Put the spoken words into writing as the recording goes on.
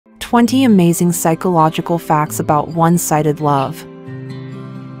20 amazing psychological facts about one-sided love.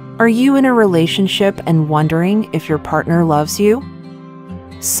 Are you in a relationship and wondering if your partner loves you?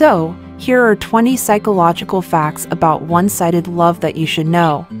 So, here are 20 psychological facts about one-sided love that you should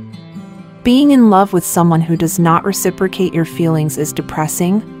know. Being in love with someone who does not reciprocate your feelings is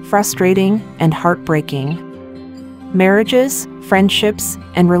depressing, frustrating, and heartbreaking. Marriages, friendships,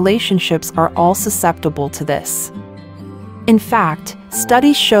 and relationships are all susceptible to this. In fact,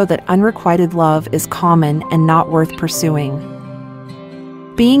 studies show that unrequited love is common and not worth pursuing.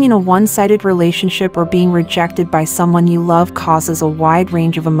 Being in a one-sided relationship or being rejected by someone you love causes a wide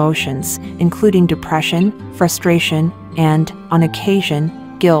range of emotions, including depression, frustration, and, on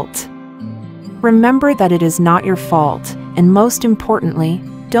occasion, guilt. Remember that it is not your fault, and most importantly,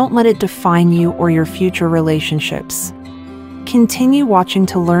 don't let it define you or your future relationships. Continue watching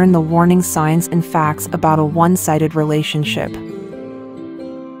to learn the warning signs and facts about a one-sided relationship.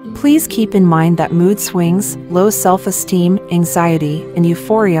 Please keep in mind that mood swings, low self-esteem, anxiety, and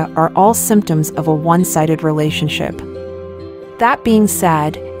euphoria are all symptoms of a one-sided relationship. That being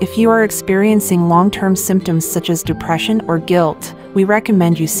said, if you are experiencing long-term symptoms such as depression or guilt, we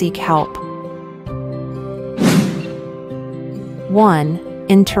recommend you seek help. 1.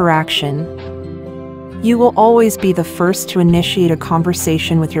 Interaction. You will always be the first to initiate a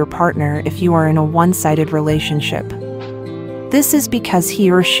conversation with your partner if you are in a one-sided relationship. This is because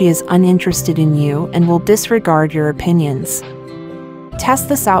he or she is uninterested in you and will disregard your opinions. Test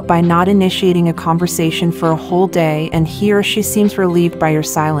this out by not initiating a conversation for a whole day and he or she seems relieved by your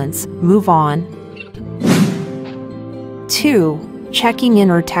silence. Move on. 2. Checking in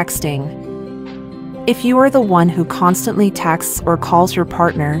or texting. If you are the one who constantly texts or calls your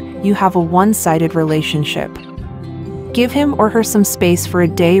partner, you have a one-sided relationship. Give him or her some space for a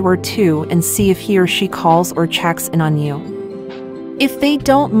day or two and see if he or she calls or checks in on you. If they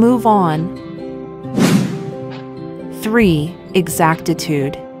don't, move on. 3.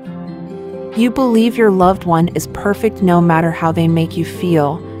 Exactitude. You believe your loved one is perfect no matter how they make you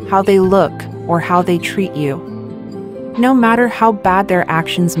feel, how they look, or how they treat you. No matter how bad their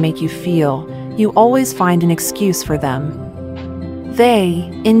actions make you feel, you always find an excuse for them. They,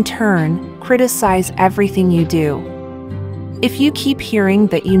 in turn, criticize everything you do. If you keep hearing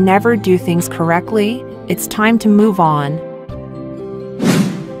that you never do things correctly, it's time to move on.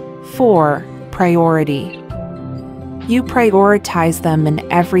 4. Priority. You prioritize them in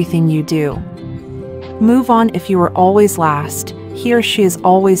everything you do. Move on if you are always last, he or she is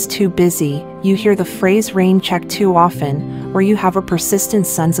always too busy, you hear the phrase rain check too often, or you have a persistent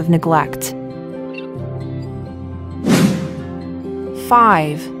sense of neglect.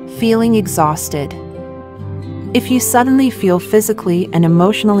 5. Feeling exhausted. If you suddenly feel physically and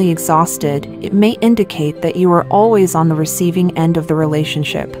emotionally exhausted, it may indicate that you are always on the receiving end of the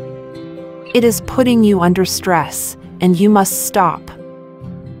relationship. It is putting you under stress, and you must stop.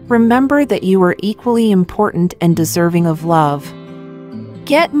 Remember that you are equally important and deserving of love.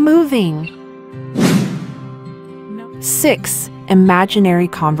 Get moving! 6. Imaginary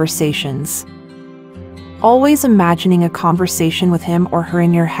conversations. Always imagining a conversation with him or her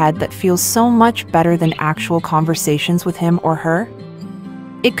in your head that feels so much better than actual conversations with him or her.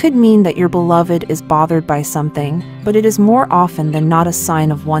 It could mean that your beloved is bothered by something, but it is more often than not a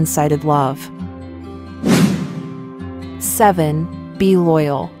sign of one-sided love. 7. Be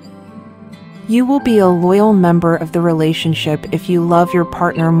loyal. You will be a loyal member of the relationship if you love your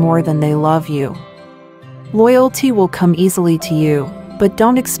partner more than they love you. Loyalty will come easily to you, but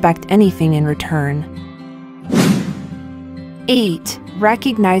don't expect anything in return. 8.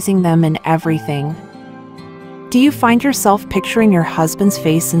 Recognizing them in everything. Do you find yourself picturing your husband's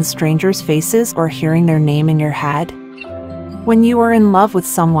face in strangers' faces or hearing their name in your head? When you are in love with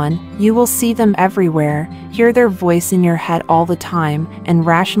someone, you will see them everywhere, hear their voice in your head all the time, and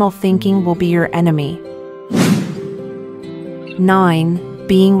rational thinking will be your enemy. 9.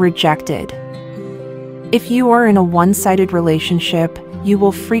 Being rejected. If you are in a one-sided relationship, you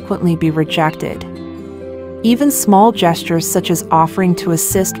will frequently be rejected. Even small gestures such as offering to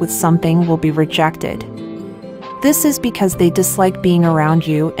assist with something will be rejected. This is because they dislike being around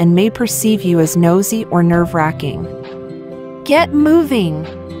you and may perceive you as nosy or nerve-wracking. Get moving!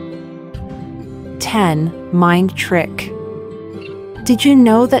 10. Mind trick. Did you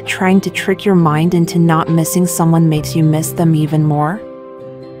know that trying to trick your mind into not missing someone makes you miss them even more?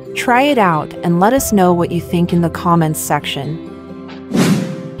 Try it out and let us know what you think in the comments section.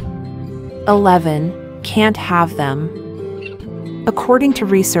 11. Can't have them. According to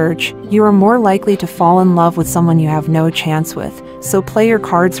research, you are more likely to fall in love with someone you have no chance with, so play your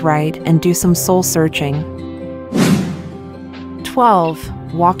cards right and do some soul searching. 12.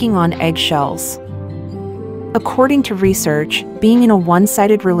 walking on eggshells. According to research, being in a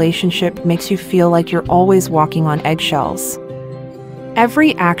one-sided relationship makes you feel like you're always walking on eggshells.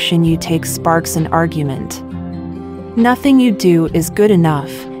 Every action you take sparks an argument. Nothing you do is good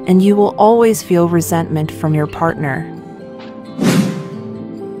enough, and you will always feel resentment from your partner.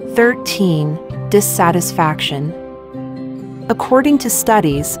 13. Dissatisfaction. According to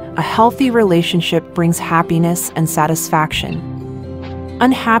studies, a healthy relationship brings happiness and satisfaction.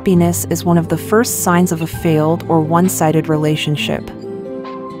 Unhappiness is one of the first signs of a failed or one-sided relationship.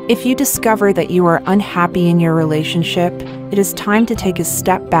 If you discover that you are unhappy in your relationship, it is time to take a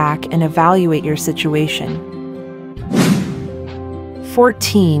step back and evaluate your situation.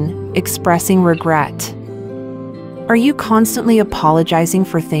 14. Expressing regret. Are you constantly apologizing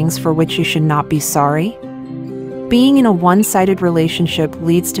for things for which you should not be sorry? Being in a one-sided relationship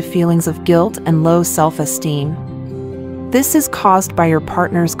leads to feelings of guilt and low self-esteem. This is caused by your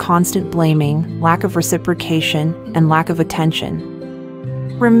partner's constant blaming, lack of reciprocation, and lack of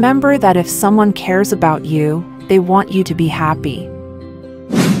attention. Remember that if someone cares about you, they want you to be happy.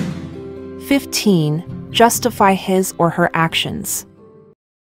 15. Justify his or her actions.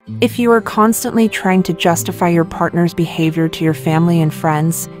 If you are constantly trying to justify your partner's behavior to your family and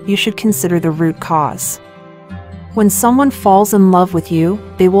friends, you should consider the root cause. When someone falls in love with you,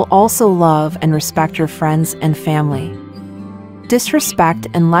 they will also love and respect your friends and family. Disrespect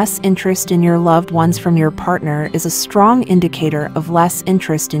and less interest in your loved ones from your partner is a strong indicator of less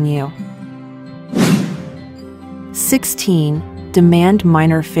interest in you. 16. Demand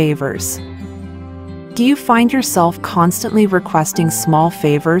minor favors. Do you find yourself constantly requesting small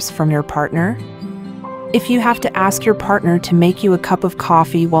favors from your partner? If you have to ask your partner to make you a cup of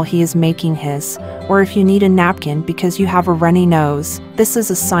coffee while he is making his, or if you need a napkin because you have a runny nose, this is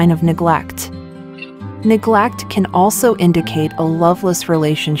a sign of neglect. Neglect can also indicate a loveless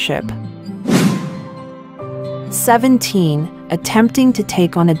relationship. 17. Attempting to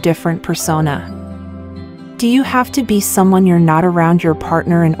take on a different persona. Do you have to be someone you're not around your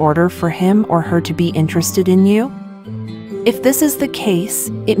partner in order for him or her to be interested in you? If this is the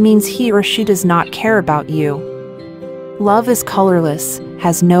case, it means he or she does not care about you. Love is colorless,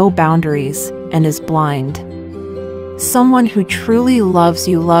 has no boundaries, and is blind. Someone who truly loves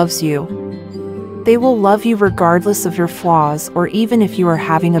you loves you. They will love you regardless of your flaws or even if you are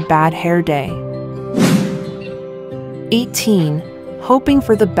having a bad hair day. 18. Hoping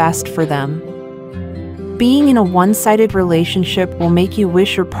for the best for them. Being in a one-sided relationship will make you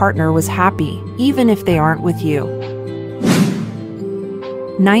wish your partner was happy, even if they aren't with you.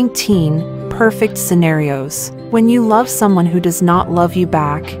 19. Perfect scenarios. When you love someone who does not love you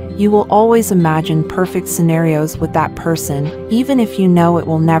back, you will always imagine perfect scenarios with that person, even if you know it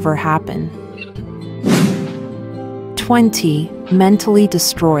will never happen. 20. Mentally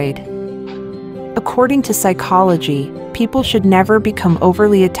destroyed. According to psychology, people should never become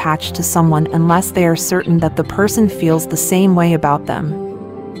overly attached to someone unless they are certain that the person feels the same way about them.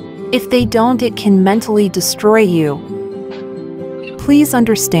 If they don't, it can mentally destroy you. Please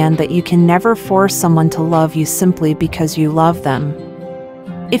understand that you can never force someone to love you simply because you love them.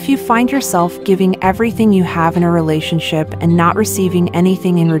 If you find yourself giving everything you have in a relationship and not receiving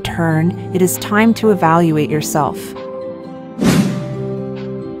anything in return, it is time to evaluate yourself.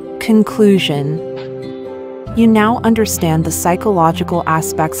 Conclusion. You now understand the psychological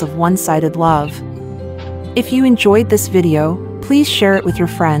aspects of one-sided love. If you enjoyed this video, please share it with your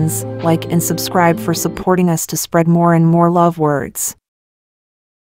friends, like and subscribe for supporting us to spread more and more love words.